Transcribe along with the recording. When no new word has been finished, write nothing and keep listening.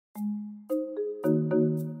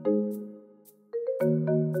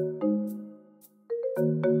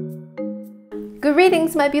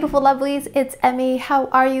Greetings, my beautiful lovelies. It's Emmy. How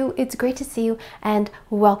are you? It's great to see you and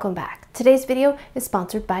welcome back. Today's video is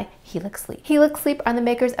sponsored by Helix Sleep. Helix Sleep are the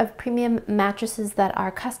makers of premium mattresses that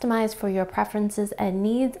are customized for your preferences and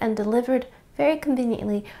needs and delivered very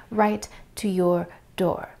conveniently right to your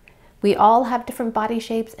door. We all have different body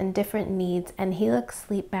shapes and different needs, and Helix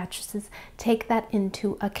Sleep mattresses take that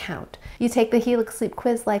into account. You take the Helix Sleep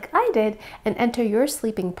quiz like I did and enter your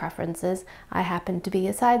sleeping preferences. I happen to be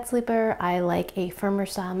a side sleeper, I like a firmer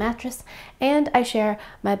style mattress, and I share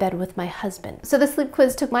my bed with my husband. So the sleep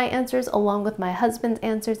quiz took my answers along with my husband's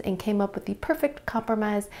answers and came up with the perfect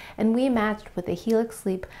compromise, and we matched with the Helix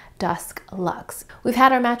Sleep Dusk Luxe. We've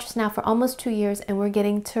had our mattress now for almost 2 years and we're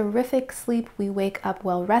getting terrific sleep. We wake up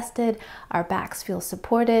well rested, our backs feel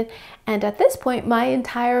supported, and at this point my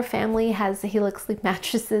entire family has the Helix Sleep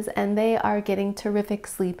mattresses and they are getting terrific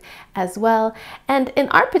sleep as well. And in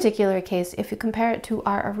our particular case, if you compare it to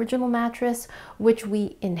our original mattress, which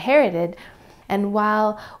we inherited, and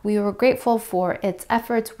while we were grateful for its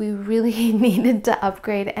efforts, we really needed to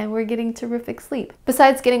upgrade and we're getting terrific sleep.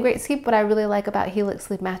 Besides getting great sleep, what I really like about Helix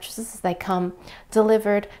Sleep mattresses is they come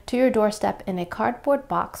delivered to your doorstep in a cardboard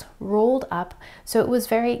box rolled up. So it was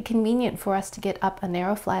very convenient for us to get up a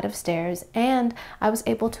narrow flight of stairs, and I was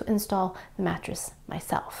able to install the mattress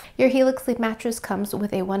myself. Your Helix Sleep mattress comes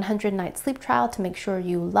with a 100-night sleep trial to make sure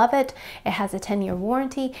you love it. It has a 10-year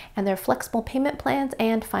warranty and there are flexible payment plans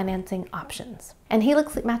and financing options. And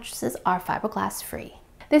Helix Sleep mattresses are fiberglass free.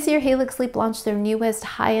 This year, Helix Sleep launched their newest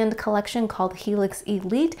high-end collection called Helix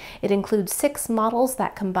Elite. It includes 6 models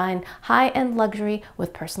that combine high-end luxury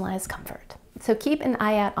with personalized comfort. So keep an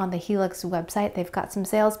eye out on the Helix website. They've got some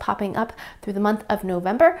sales popping up through the month of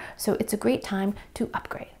November, so it's a great time to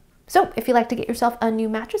upgrade. So if you'd like to get yourself a new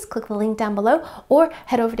mattress, click the link down below or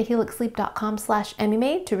head over to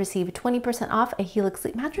helixsleep.com/emmymade to receive 20% off a Helix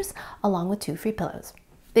Sleep mattress along with 2 free pillows.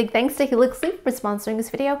 Big thanks to Helix Sleep for sponsoring this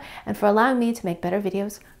video and for allowing me to make better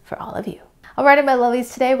videos for all of you. Alrighty, my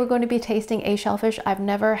lovelies, today we're going to be tasting a shellfish I've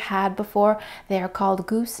never had before. They are called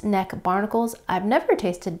Gooseneck barnacles. I've never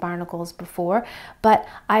tasted barnacles before, but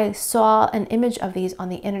I saw an image of these on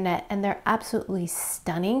the internet and they're absolutely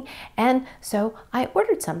stunning. And so I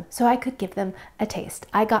ordered some so I could give them a taste.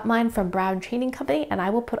 I got mine from Brown Trading Company and I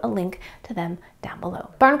will put a link to them down below.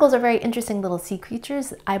 Barnacles are very interesting little sea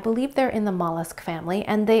creatures. I believe they're in the mollusk family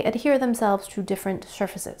and they adhere themselves to different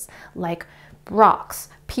surfaces like rocks,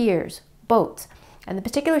 piers, boats. And the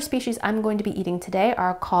particular species I'm going to be eating today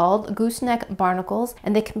are called gooseneck barnacles,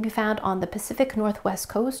 and they can be found on the Pacific Northwest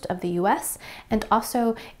coast of the US and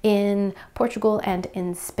also in Portugal and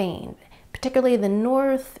in Spain, particularly the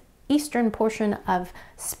northeastern portion of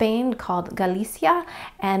Spain called Galicia,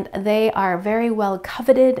 and they are very well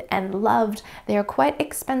coveted and loved. They are quite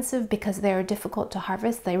expensive because they are difficult to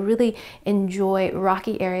harvest. They really enjoy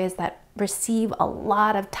rocky areas that receive a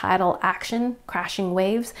lot of tidal action, crashing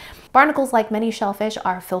waves. Barnacles, like many shellfish,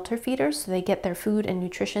 are filter feeders, so they get their food and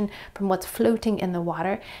nutrition from what's floating in the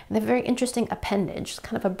water. And they have a very interesting appendage,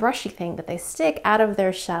 kind of a brushy thing that they stick out of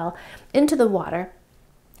their shell into the water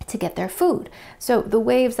to get their food. So the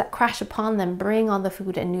waves that crash upon them bring all the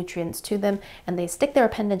food and nutrients to them, and they stick their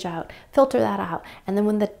appendage out, filter that out, and then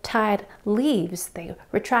when the tide leaves, they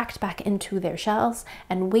retract back into their shells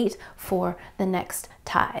and wait for the next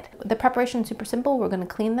tide. The preparation is super simple. We're going to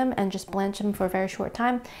clean them and just blanch them for a very short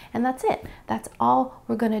time, and that's it. That's all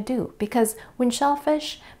we're going to do, because when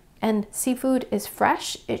shellfish and seafood is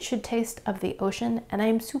fresh, it should taste of the ocean, and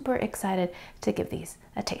I'm super excited to give these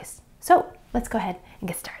a taste. So let's go ahead and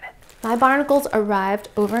get started. My barnacles arrived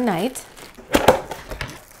overnight.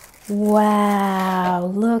 Wow,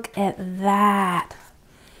 look at that.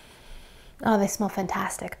 Oh, they smell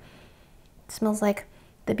fantastic. It smells like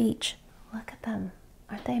the beach. Look at them.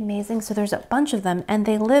 Aren't they amazing? So there's a bunch of them and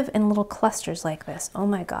they live in little clusters like this. Oh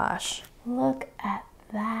my gosh. Look at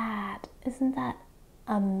that. Isn't that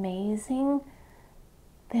amazing?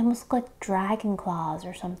 They almost look like dragon claws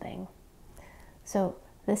or something. So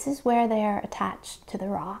this is where they are attached to the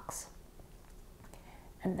rocks.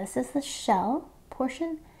 And this is the shell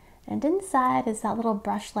portion. And inside is that little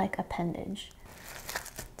brush-like appendage.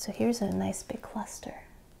 So here's a nice big cluster.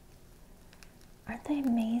 Aren't they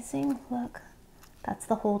amazing? Look, that's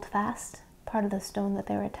the holdfast, part of the stone that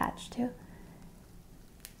they were attached to. Look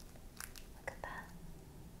at that.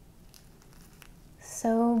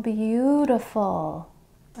 So beautiful.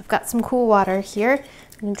 I've got some cool water here.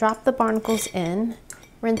 I'm gonna drop the barnacles in,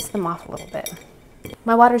 rinse them off a little bit.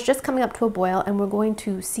 My water is just coming up to a boil and we're going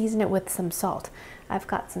to season it with some salt. I've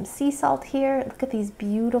got some sea salt here. Look at these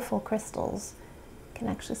beautiful crystals. You can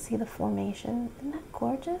actually see the formation. Isn't that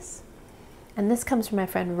gorgeous? And this comes from my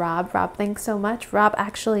friend Rob. Rob, thanks so much. Rob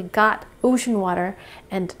actually got ocean water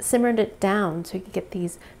and simmered it down so you can get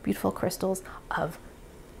these beautiful crystals of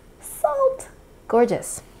salt.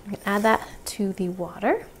 Gorgeous. We can add that to the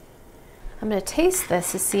water. I'm going to taste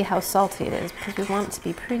this to see how salty it is because we want it to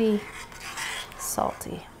be pretty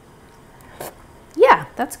salty. Yeah,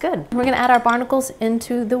 that's good. We're going to add our barnacles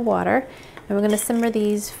into the water and we're going to simmer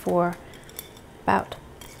these for about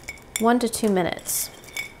 1 to 2 minutes.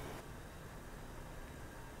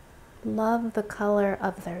 Love the color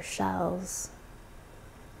of their shells.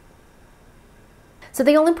 So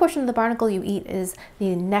the only portion of the barnacle you eat is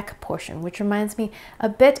the neck portion, which reminds me a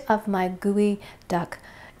bit of my Geoduck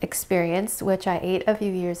experience, which I ate a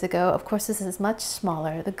few years ago. Of course, this is much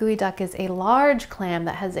smaller. The Geoduck is a large clam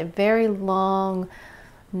that has a very long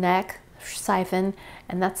neck, siphon,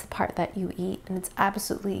 and that's the part that you eat, and it's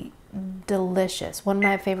absolutely delicious. One of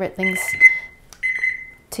my favorite things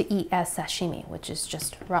to eat as sashimi, which is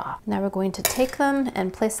just raw. Now we're going to take them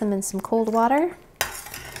and place them in some cold water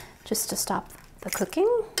just to stop the cooking.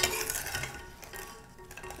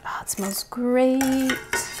 Oh, it smells great. Look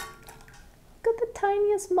at the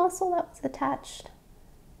tiniest mussel that was attached.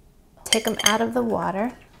 Take them out of the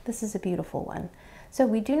water. This is a beautiful one. So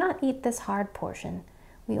we do not eat this hard portion.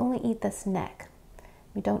 We only eat this neck.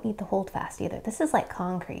 We don't eat the holdfast either. This is like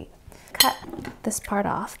concrete. Cut this part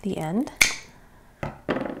off, the end.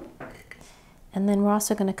 And then we're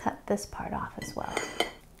also going to cut this part off as well.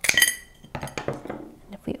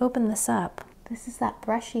 And if we open this up, this is that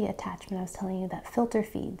brushy attachment I was telling you that filter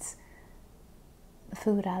feeds the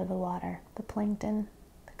food out of the water, the plankton.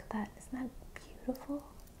 Look at that. Isn't that beautiful?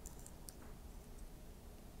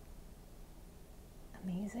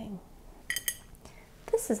 Amazing.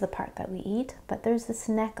 This is the part that we eat, but there's this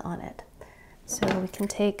neck on it. So we can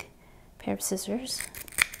take a pair of scissors.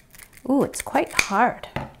 Ooh, it's quite hard.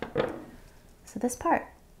 So this part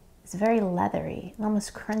is very leathery and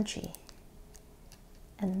almost crunchy.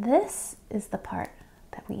 And this is the part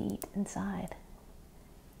that we eat inside.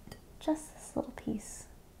 Just this little piece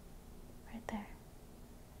right there.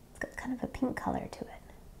 It's got kind of a pink color to it.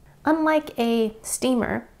 Unlike a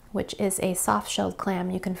steamer, which is a soft-shelled clam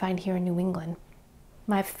you can find here in New England,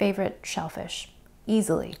 my favorite shellfish,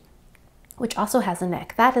 easily, which also has a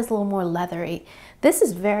neck. That is a little more leathery. This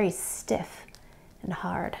is very stiff and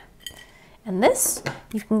hard. And this,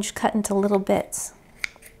 you can just cut into little bits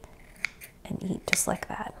and eat just like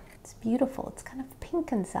that. It's beautiful. It's kind of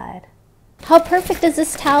pink inside. How perfect is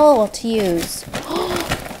this towel to use?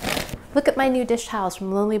 Look at my new dish towels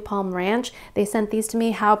from Lonely Palm Ranch. They sent these to me.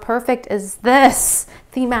 How perfect is this?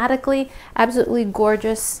 Thematically, absolutely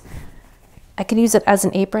gorgeous. I can use it as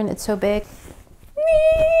an apron. It's so big.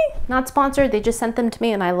 Not sponsored. They just sent them to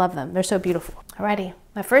me and I love them. They're so beautiful. Alrighty,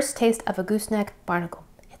 my first taste of a gooseneck barnacle.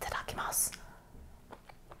 Itadakimasu.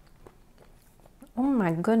 Oh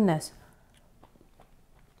my goodness.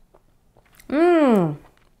 Mmm.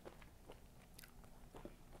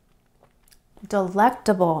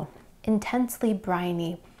 Delectable. Intensely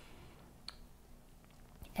briny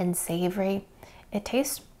and savory. It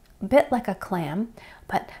tastes a bit like a clam,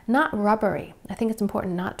 but not rubbery. I think it's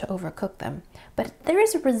important not to overcook them. But there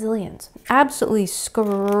is a resilience. Absolutely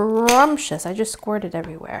scrumptious. I just squirted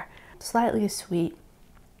everywhere. Slightly sweet.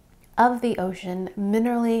 Of the ocean,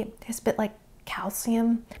 minerally, tastes a bit like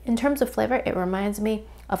calcium. In terms of flavor, it reminds me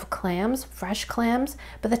of clams, fresh clams,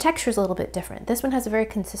 but the texture is a little bit different. This one has a very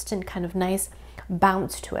consistent kind of nice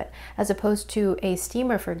bounce to it, as opposed to a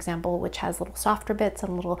steamer, for example, which has little softer bits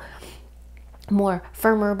and little more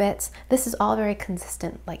firmer bits. This is all very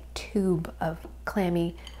consistent, like tube of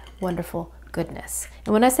clammy, wonderful goodness.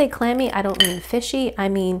 And when I say clammy, I don't mean fishy. I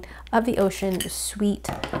mean of the ocean, sweet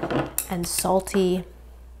and salty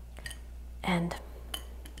and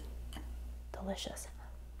delicious.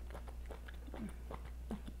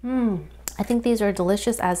 I think these are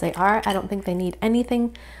delicious as they are. I don't think they need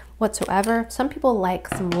anything whatsoever. Some people like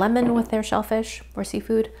some lemon with their shellfish or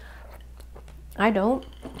seafood. I don't.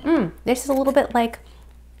 They're just a little bit like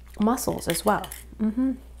mussels as well.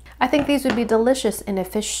 I think these would be delicious in a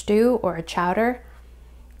fish stew or a chowder.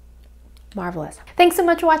 Marvelous. Thanks so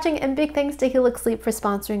much for watching, and big thanks to Helix Sleep for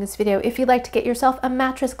sponsoring this video. If you'd like to get yourself a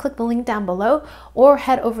mattress, click the link down below or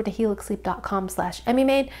head over to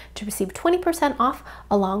helixsleep.com/emmymade to receive 20% off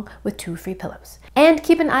along with 2 free pillows. And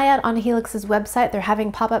keep an eye out on Helix's website. They're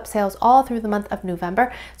having pop-up sales all through the month of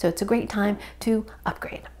November, so it's a great time to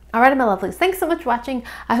upgrade. All right, my lovelies, thanks so much for watching.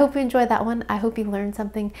 I hope you enjoyed that one. I hope you learned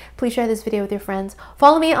something. Please share this video with your friends.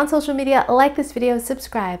 Follow me on social media, like this video,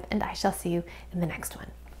 subscribe, and I shall see you in the next one.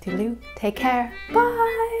 Toodaloo, take care,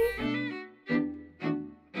 bye!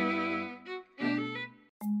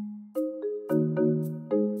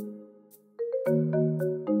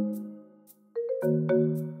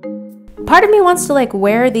 Part of me wants to like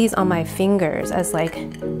wear these on my fingers as like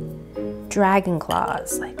dragon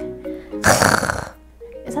claws, like.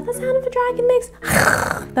 Is that the sound of a dragon makes?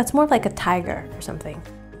 That's more like a tiger or something.